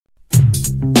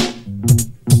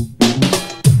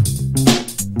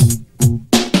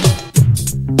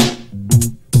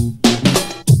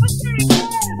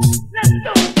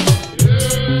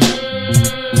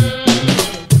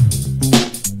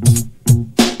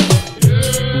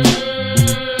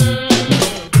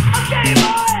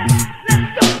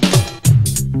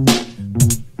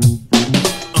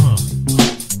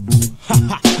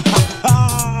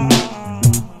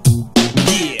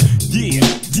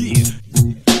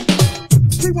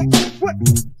Lay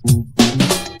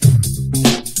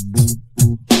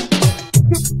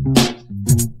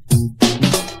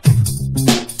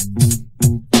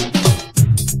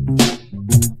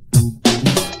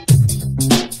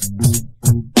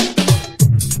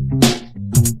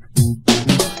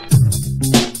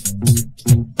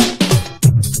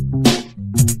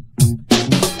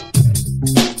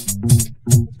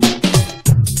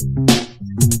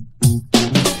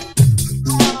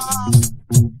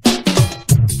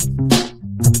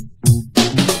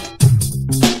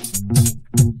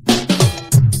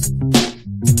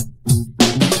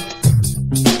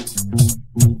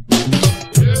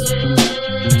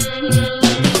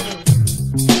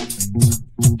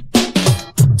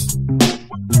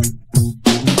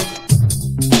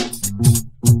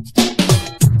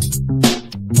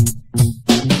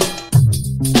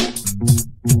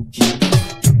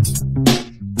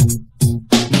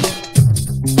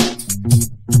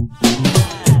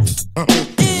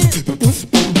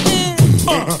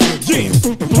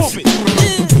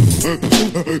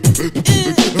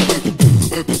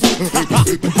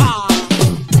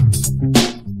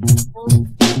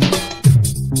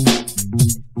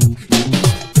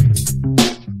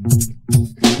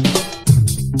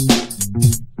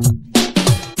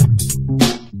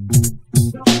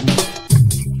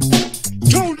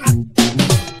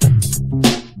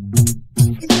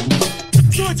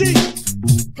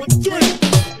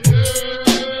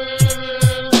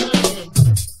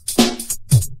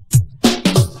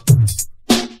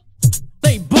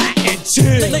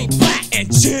back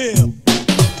and chill. So lay back and chill.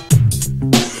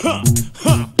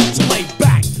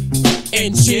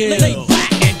 Lay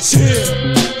back and chill.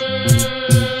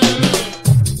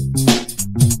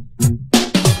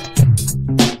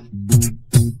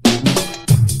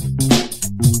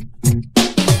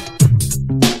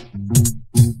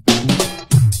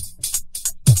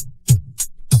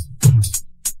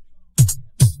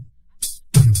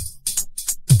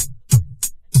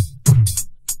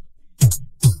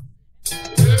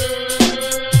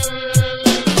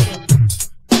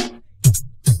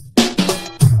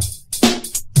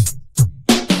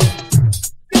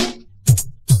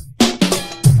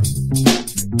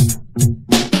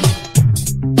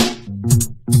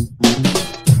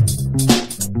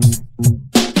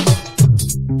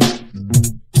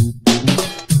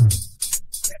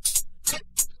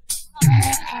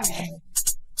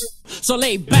 So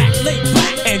lay back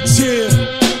and chill.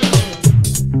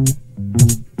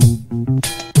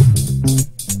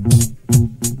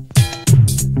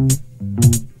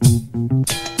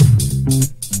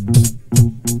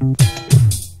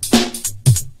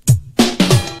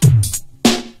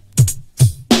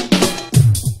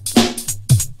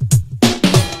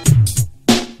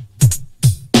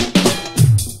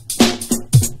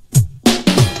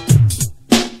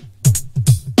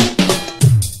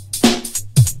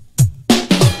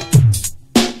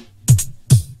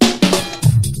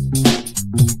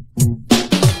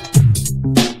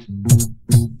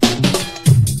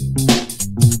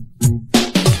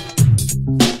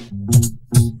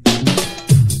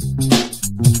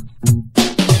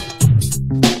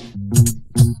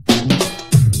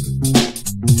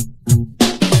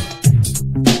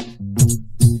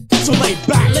 So lay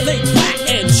back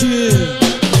and chill.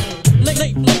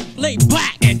 Lay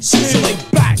back and chill. So lay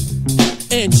back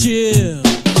and chill.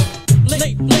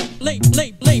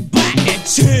 Lay back and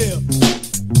chill.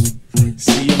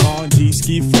 See him on G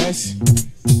Ski Fresh.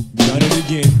 Done it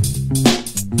again.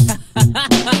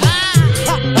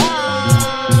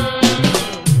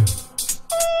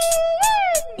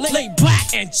 Lay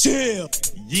back and chill.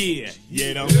 Yeah,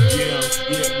 you don't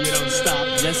stop.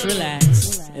 Just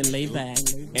relax and lay back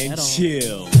And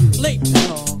chill.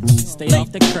 Stay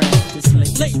off the crack. Just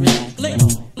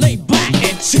relax.